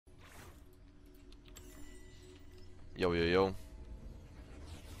Yo, yo, yo.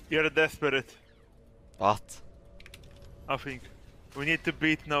 You're desperate. What? I think. We need to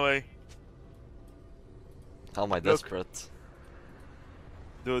beat Noway. How am I desperate?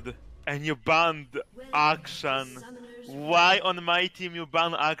 Dude. And you banned Action. Why on my team you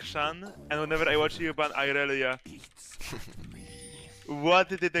ban Action? And whenever I watch you ban Irelia? What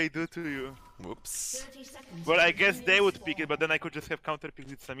did they do to you? Whoops. Well, I guess they would pick it, but then I could just have counter picked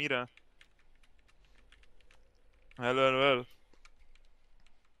with Samira. Well.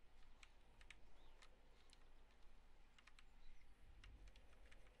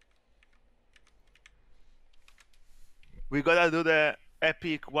 We gotta do the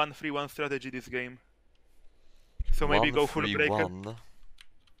epic 1-3-1 strategy this game. So maybe go full breaker. 1-3-1.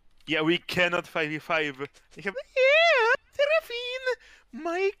 Yeah, we cannot 5v5. We have, yeah, Seraphine,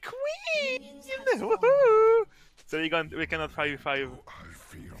 my queen. Woohoo! So we cannot 5v5.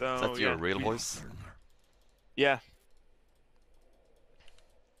 So, Is that your real voice? Yeah.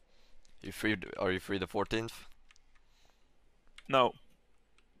 Are you free the 14th? No.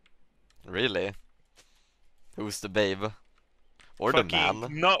 Really? Who's the babe? Or Fucking, the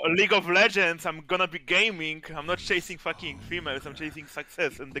man? no, League of Legends, I'm gonna be gaming. I'm not chasing fucking females, I'm chasing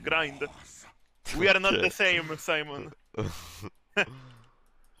success and the grind. We are not the same, Simon.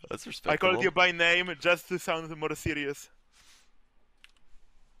 That's respectable. I called you by name just to sound more serious.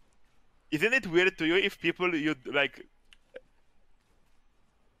 Isn't it weird to you if people you like...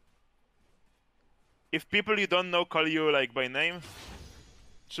 If people you don't know call you like by name?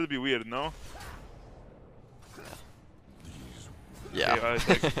 Should be weird, no? Yeah.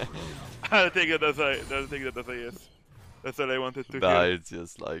 Okay, I'll take that as a yes. That's all I wanted to Nah, hear. it's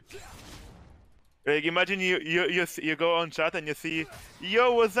just like imagine you go on chat and you see,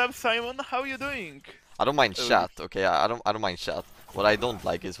 yo, what's up, Simon? How you doing? I don't mind chat, okay? I don't mind chat. What I don't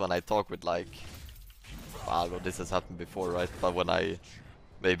like is when I talk with like, I don't know, this has happened before, right? But when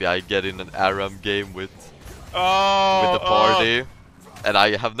maybe I get in an ARAM game with the party, and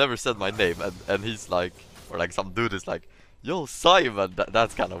I have never said my name, and he's like, or like some dude is like, yo, Simon,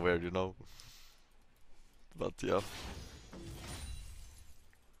 that's kind of weird, you know? But yeah.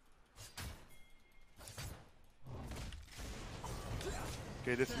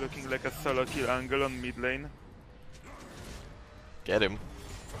 Okay, this is looking like a solo kill angle on mid lane. Get him.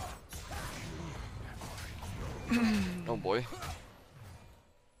 Oh boy.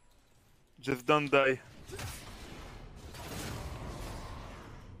 Just don't die.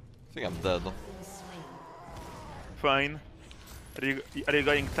 I think I'm dead. Fine. Are you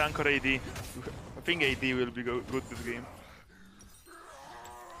going tank or AD? I think AD will be good this game.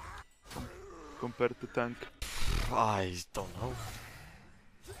 Compared to tank. I don't know.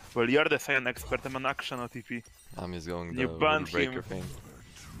 Well, you're the Sion expert, I'm an Action OTP. I'm just going You the banned breaker him. thing.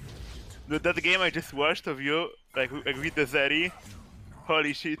 Dude, that game I just watched of you, like with the Zeri,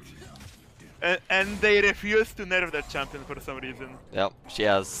 holy shit. And they refused to nerf that champion for some reason. Yeah, she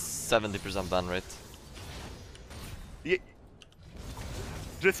has 70% ban rate. Yeah.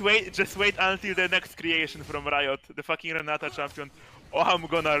 Just wait until the next creation from Riot, the fucking Renata champion. Oh, I'm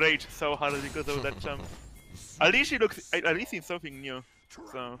gonna rage so hard because of that champ. At least she looks, at least in something new.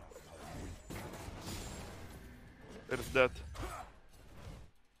 So there's that.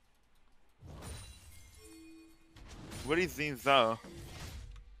 Where is Xin Zhao?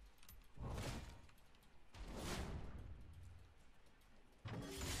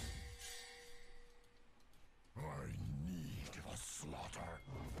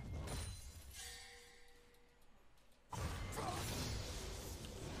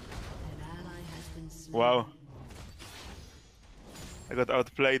 Wow. I got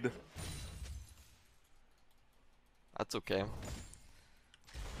outplayed. That's okay.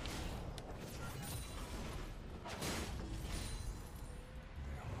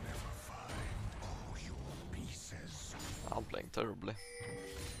 I'm playing terribly.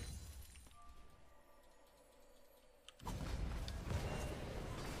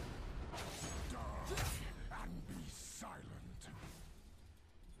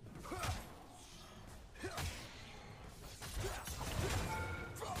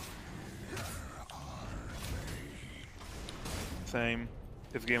 Same.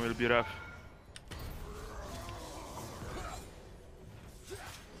 This game will be rough.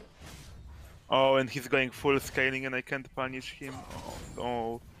 Oh, and he's going full scaling and I can't punish him.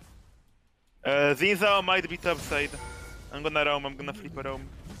 Oh no. Xin Zhao might be top side. I'm gonna roam, I'm gonna flip a roam.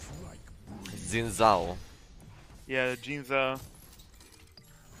 Xin Zhao. Yeah, Xin Zhao.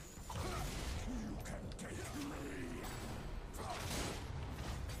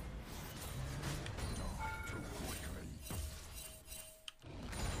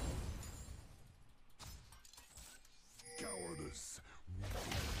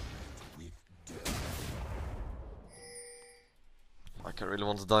 Fuck, I really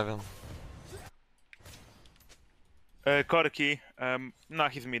want to dive in. Corki. No,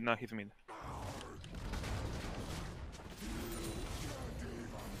 he's mid. No, he's mid.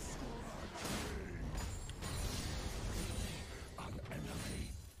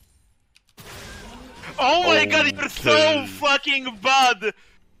 Oh my god, you're so fucking bad!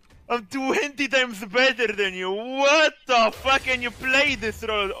 I'm 20 times better than you. What the fuck? Can you play this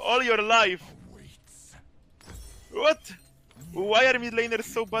role all your life? What? Why are mid laners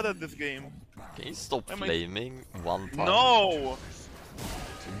so bad at this game? Can you stop flaming one time? No!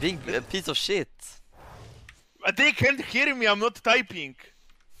 Big piece of shit. They can't hear me, I'm not typing.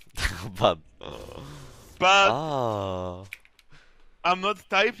 But But I'm not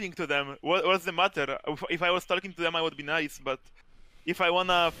typing to them. What's the matter? If I was talking to them, I would be nice, but if I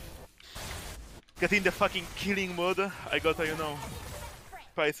wanna get in the fucking killing mode, I gotta, you know,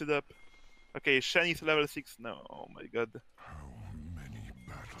 spice it up. Okay, Shen is level 6 now. Oh my god.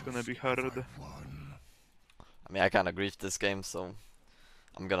 It's gonna be hard. I mean, I kinda griefed this game, so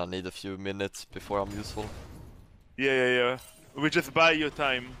I'm gonna need a few minutes before I'm useful. Yeah. We just buy you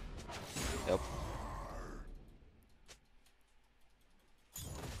time. Yep.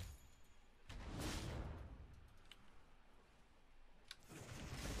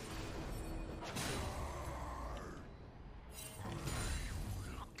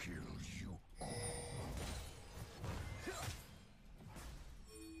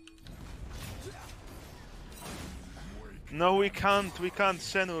 No, we can't,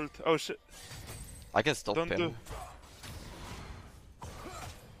 Shen ult. Oh shit. I can stop him.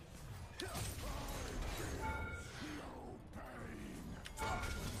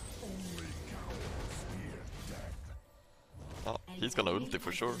 Oh, he's gonna ulti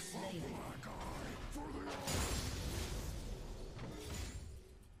for sure.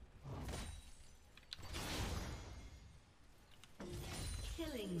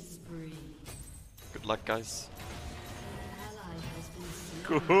 Killing spree. Good luck, guys.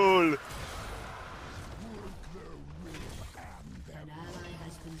 Cool.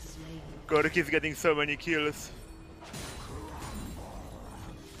 Korki's getting so many kills.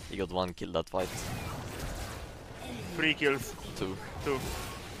 He got 1 kill that fight. 3 kills. 2.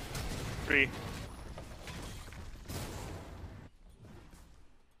 3.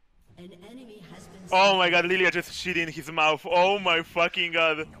 Oh my god, Lilia just shit in his mouth. Oh my fucking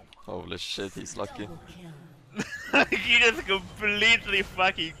god. Holy shit, he's lucky. He just completely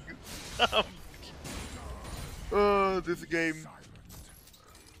fucking... Oh, this game.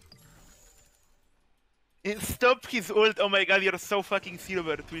 Stop his ult. Oh my god, you're so fucking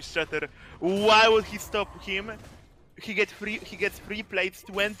silver, Twitch chatter. Why would he stop him? He gets free plates,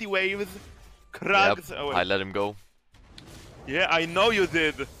 20 waves, cracks. Yep, oh, I let him go. Yeah, I know you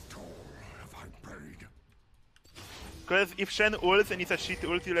did. Because if Shen ults and it's a shit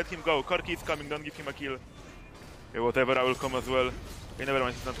ult, you let him go. Corki is coming, don't give him a kill. Yeah, whatever, I will come as well. Okay, never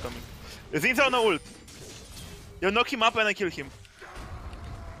mind, he's not coming. Zinza on ult. You knock him up and I kill him.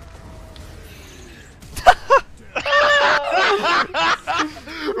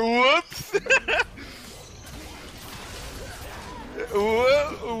 Whoops!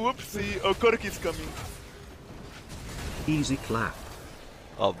 Whoopsie! Oh, Corki's coming. Easy clap.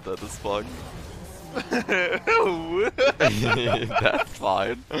 I'm dead as fuck. That's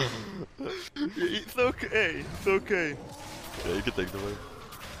fine. It's okay, it's okay. Yeah, you can take the wave.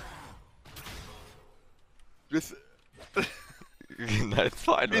 Just... No, it's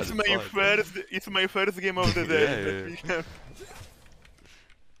fine, man, It's my first game of the day. Yeah.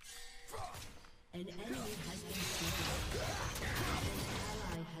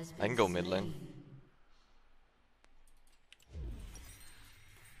 I can go mid lane.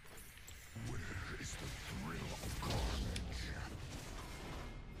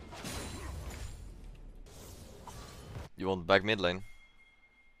 You want back mid lane?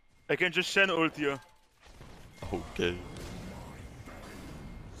 I can just Shen ult you. Okay.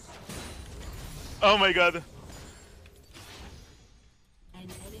 Oh my god.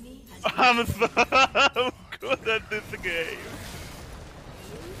 I'm so good at this game.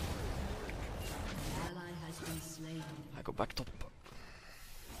 I go back top.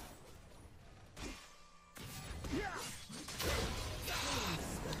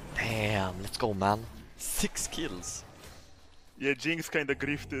 Damn, let's go, man. 6 kills. Yeah, Jinx kinda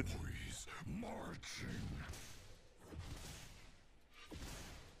grifted.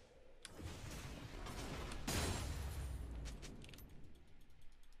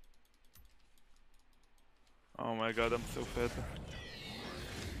 Oh my god, I'm so fat.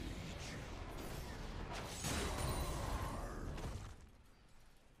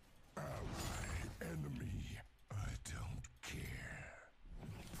 Enemy, I don't care.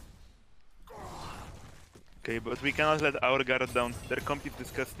 Okay, but we cannot let our guard down. Their comp is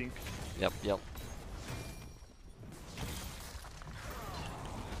disgusting. Yep, yep.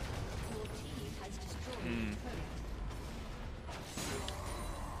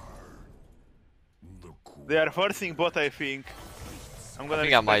 They are forcing bot, I think. I'm gonna I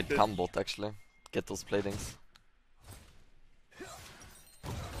think I might respect it. come bot actually. Get those platings.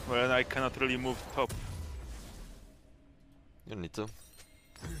 Well, I cannot really move top. You need to.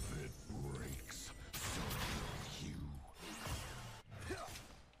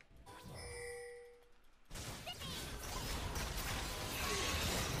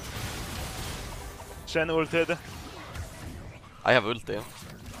 Shen ulted. I have ulti.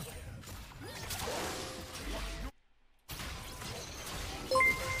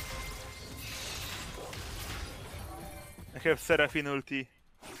 I have Seraphine ulti.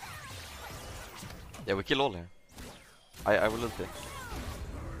 Yeah, we kill all here. I will ulti.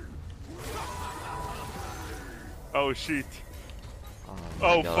 Oh shit. Oh,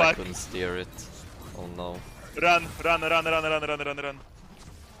 Oh, my God, I fuck. couldn't steer it. Oh no. Run, run, run, run, run, run, run, run.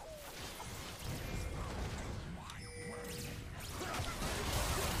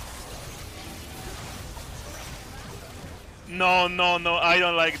 No, no, no, I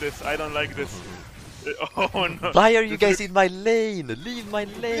don't like this. I don't like this. Oh no. Why are you This guys in my lane? Leave my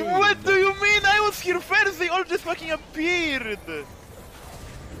lane! What do you mean? I was here first, they all just fucking appeared!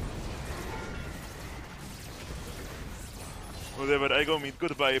 Whatever, I go mid.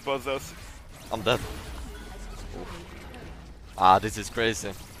 Goodbye, Thebausffs. I'm dead. Ah, this is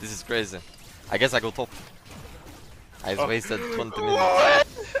crazy. This is crazy. I guess I go top. I just wasted 20 minutes.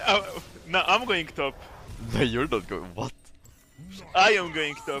 What? No, I'm going top. No, you're not going. What? I am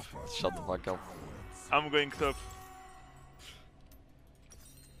going top. Shut the fuck up. I'm going top.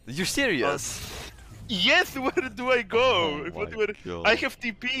 You're serious? Yes, where do I go? Oh If my what were- God. I have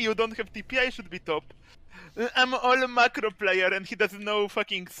TP, you don't have TP, I should be top. I'm all macro player and he doesn't know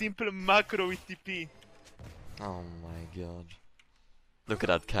fucking simple macro with TP. Oh my God. Look at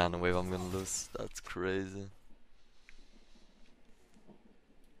that cannon wave I'm gonna lose. That's crazy.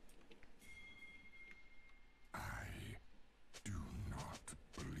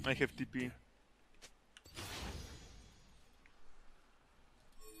 I have TP.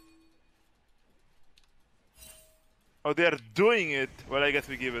 Oh, they are doing it! Well, I guess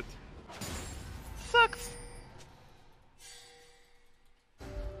we give it. Sucks!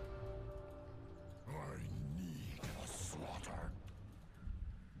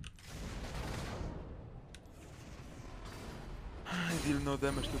 I deal no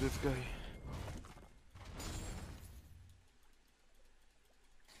damage to this guy.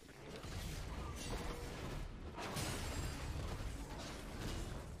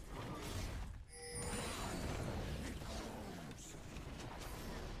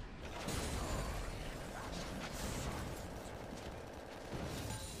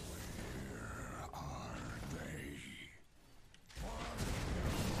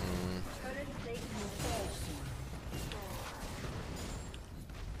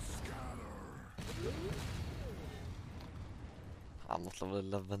 I'm not level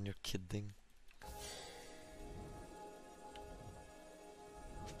 11, you're kidding.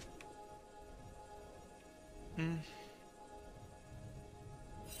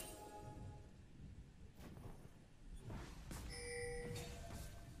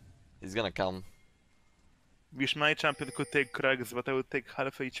 He's gonna come. Wish my champion could take cracks, but I would take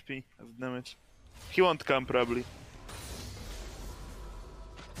half HP as damage. He won't come probably.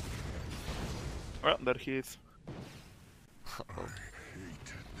 Well, there he is. Uh-oh.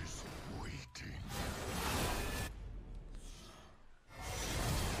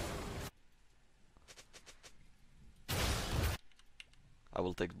 I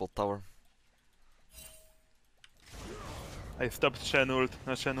will take bot tower. I stopped Shen ult,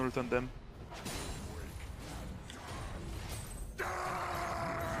 not Shen ult on them.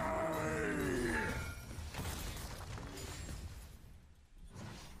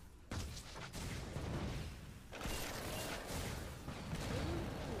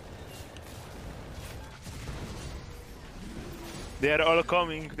 They are all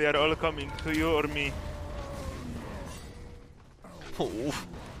coming to you or me. Oh,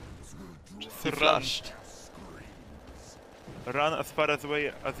 Just he run. flashed. Run as far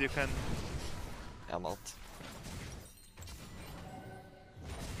away as you can. I'm out.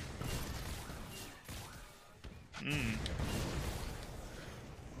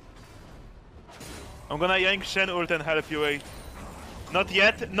 I'm gonna yank Shen ult and help you wait. Not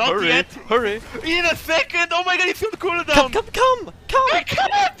yet, not Hurry, yet! hurry! In a second! Oh my god, it's on cooldown! Come! I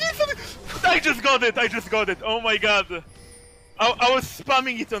can't! I just got it, I just got it, oh my god! I was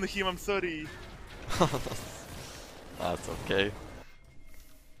spamming it on him, I'm sorry. That's okay.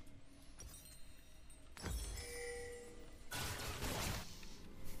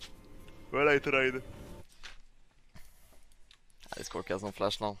 Well, I tried. This Corki has no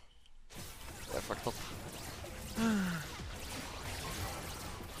flash now. I fucked up.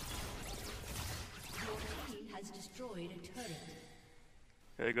 Team has destroyed a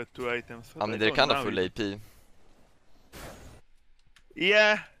turret. I got 2 items. I mean, they're kind of full AP.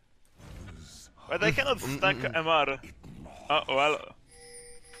 Yeah. But I cannot stack MR. Oh, well.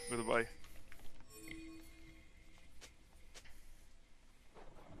 Goodbye.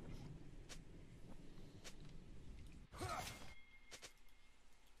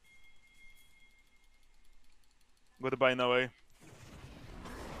 Goodbye, Noway.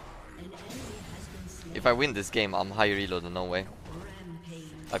 If I win this game, I'm higher elo than Noway.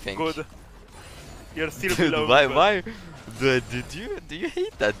 I think. Good. You're still Dude, below. why? Do you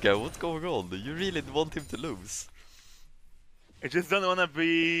hate that guy? What's going on? You really want him to lose? I just don't wanna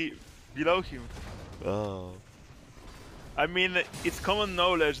be below him. Oh. I mean, it's common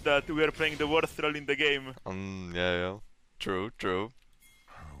knowledge that we are playing the worst role in the game. Yeah. True.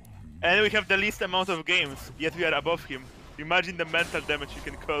 And we have the least amount of games, yet we are above him. Imagine the mental damage you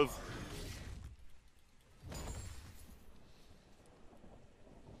can cause.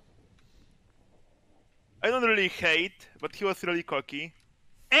 I don't really hate, but he was really cocky.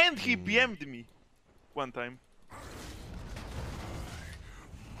 And he BM'd me one time.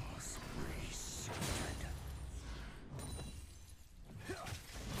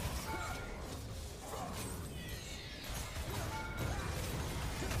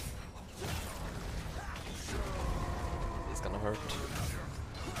 It's gonna hurt.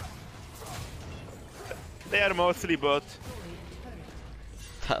 They are mostly bot.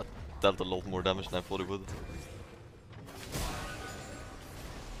 That dealt a lot more damage than I thought it would.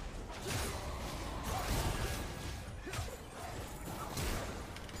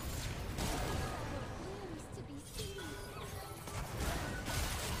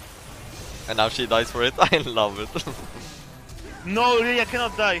 And now she dies for it. I love it. No, really, I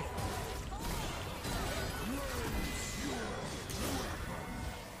cannot die.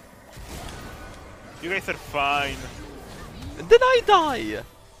 You guys are fine. Did I die?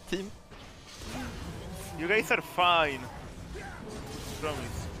 Team? You guys are fine.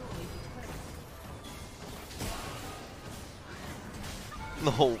 Promise.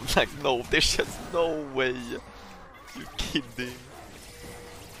 No, like no, there's just no way. You kidding?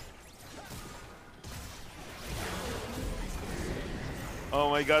 Oh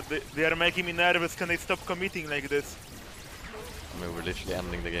my god, they are making me nervous. Can they stop committing like this? I mean, we're literally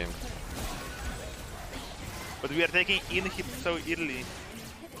ending the game. But we are taking in-hit so early.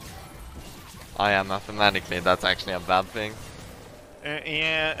 I am mathematically, that's actually a bad thing.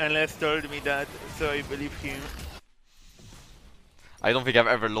 Yeah, unless told me that, so I believe him. I don't think I've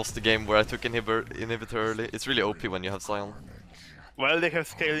ever lost a game where I took inhibitor early. It's really OP when you have Sion. Well, they have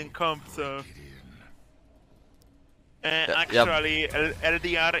scaling comp, so... Yeah. Actually,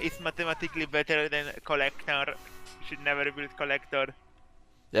 LDR is mathematically better than Collector. You should never build Collector.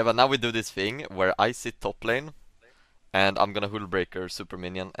 Yeah, but now we do this thing where I sit top lane and I'm gonna Hullbreaker super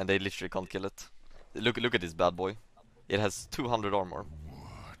minion and they literally can't kill it. Look at this bad boy. It has 200 armor.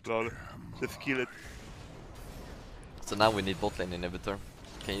 Lol. Just kill it. So now we need bot lane inhibitor.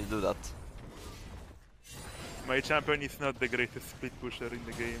 Can you do that? My champion is not the greatest split pusher in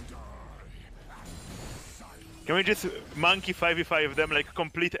the game. Can we just monkey 5v5 them like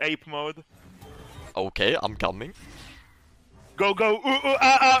complete ape mode? Okay, I'm coming. Go! Ooh,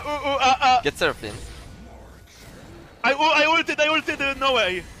 Get Seraphine. I ulted, no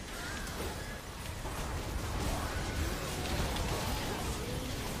way!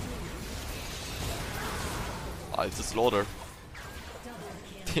 Ah, it's a slaughter.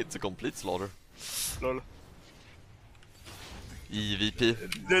 It's a complete slaughter. Lol.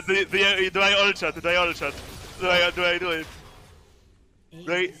 EVP. Do I ult shot? Do I ult shot? Do I do it?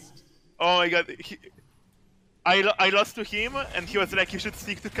 Oh my god. I lost to him and he was like, you should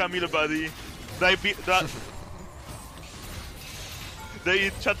stick to Camille, buddy.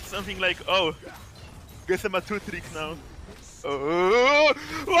 They chat something like, oh, guess I'm a 2-trick now. Oh,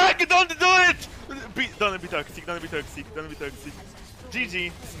 whack, don't do it! Don't be toxic, don't be toxic, don't be toxic.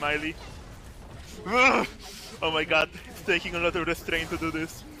 GG, smiley. Oh my god, it's taking a lot of restraint to do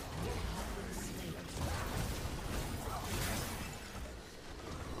this.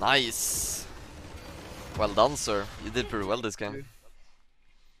 Nice. Well done, sir. You did pretty well this game.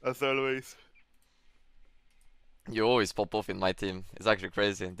 As always. You always pop off in my team. It's actually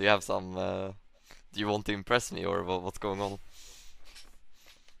crazy. Do you have some... do you want to impress me or what's going on?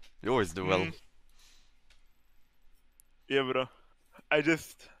 You always do well. Yeah, bro. I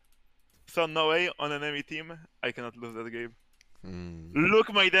just saw Noway on an enemy team. I cannot lose that game.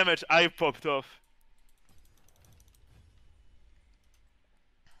 Look my damage. I popped off.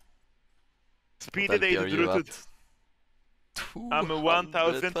 Speed What LP 8 are you at? Drututt. I'm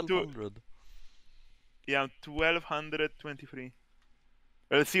 1002. 1200. Yeah, I'm 1223.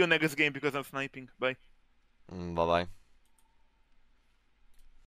 I'll see you next game because I'm sniping. Bye. Bye bye.